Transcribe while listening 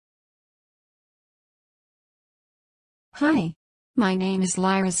Hi, my name is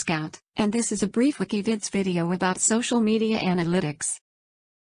Lyra Scout, and this is a brief Wikivids video about social media analytics.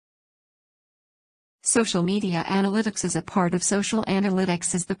 Social media analytics is a part of social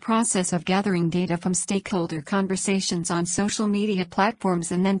analytics is the process of gathering data from stakeholder conversations on social media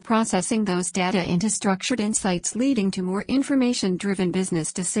platforms and then processing those data into structured insights leading to more information-driven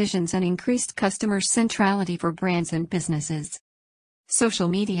business decisions and increased customer centrality for brands and businesses. Social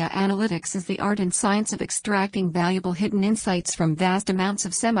media analytics is the art and science of extracting valuable hidden insights from vast amounts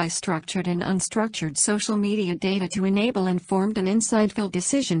of semi-structured and unstructured social media data to enable informed and insight-filled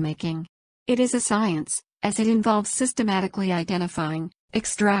decision-making. It is a science, as it involves systematically identifying,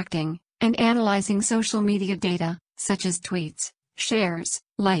 extracting, and analyzing social media data, such as tweets, shares,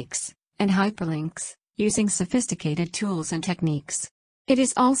 likes, and hyperlinks, using sophisticated tools and techniques. It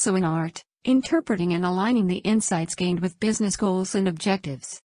is also an art, interpreting and aligning the insights gained with business goals and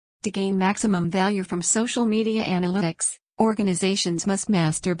objectives. To gain maximum value from social media analytics, organizations must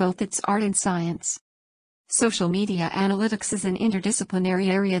master both its art and science. Social media analytics is an interdisciplinary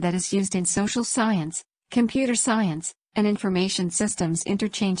area that is used in social science, computer science, and information systems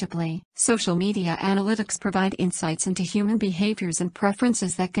interchangeably. Social media analytics provide insights into human behaviors and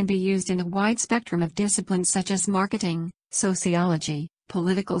preferences that can be used in a wide spectrum of disciplines such as marketing, sociology,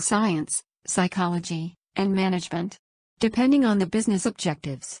 political science, psychology, and management. Depending on the business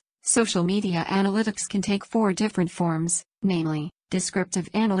objectives, social media analytics can take four different forms, namely, descriptive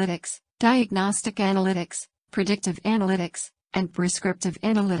analytics, diagnostic analytics, predictive analytics, and prescriptive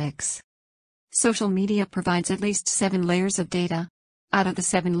analytics. Social media provides at least 7 layers of data. Out of the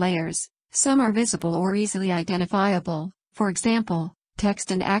 7 layers, some are visible or easily identifiable, for example,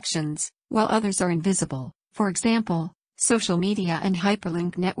 text and actions, while others are invisible, for example, social media and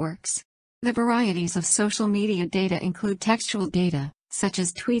hyperlink networks. The varieties of social media data include textual data, such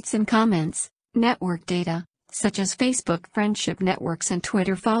as tweets and comments, network data, such as Facebook friendship networks and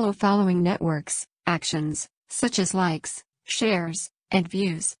Twitter following networks, actions, such as likes, shares, and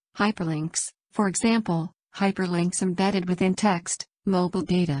views, hyperlinks, for example, hyperlinks embedded within text, mobile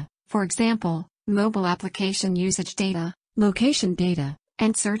data, for example, mobile application usage data, location data,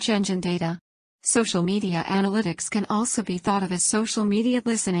 and search engine data. Social media analytics can also be thought of as social media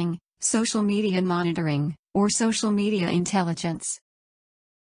listening, social media monitoring, or social media intelligence.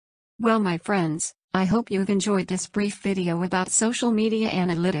 Well, my friends, I hope you've enjoyed this brief video about social media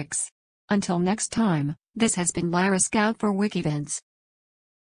analytics. Until next time, this has been Lyra Scout for Wikivids.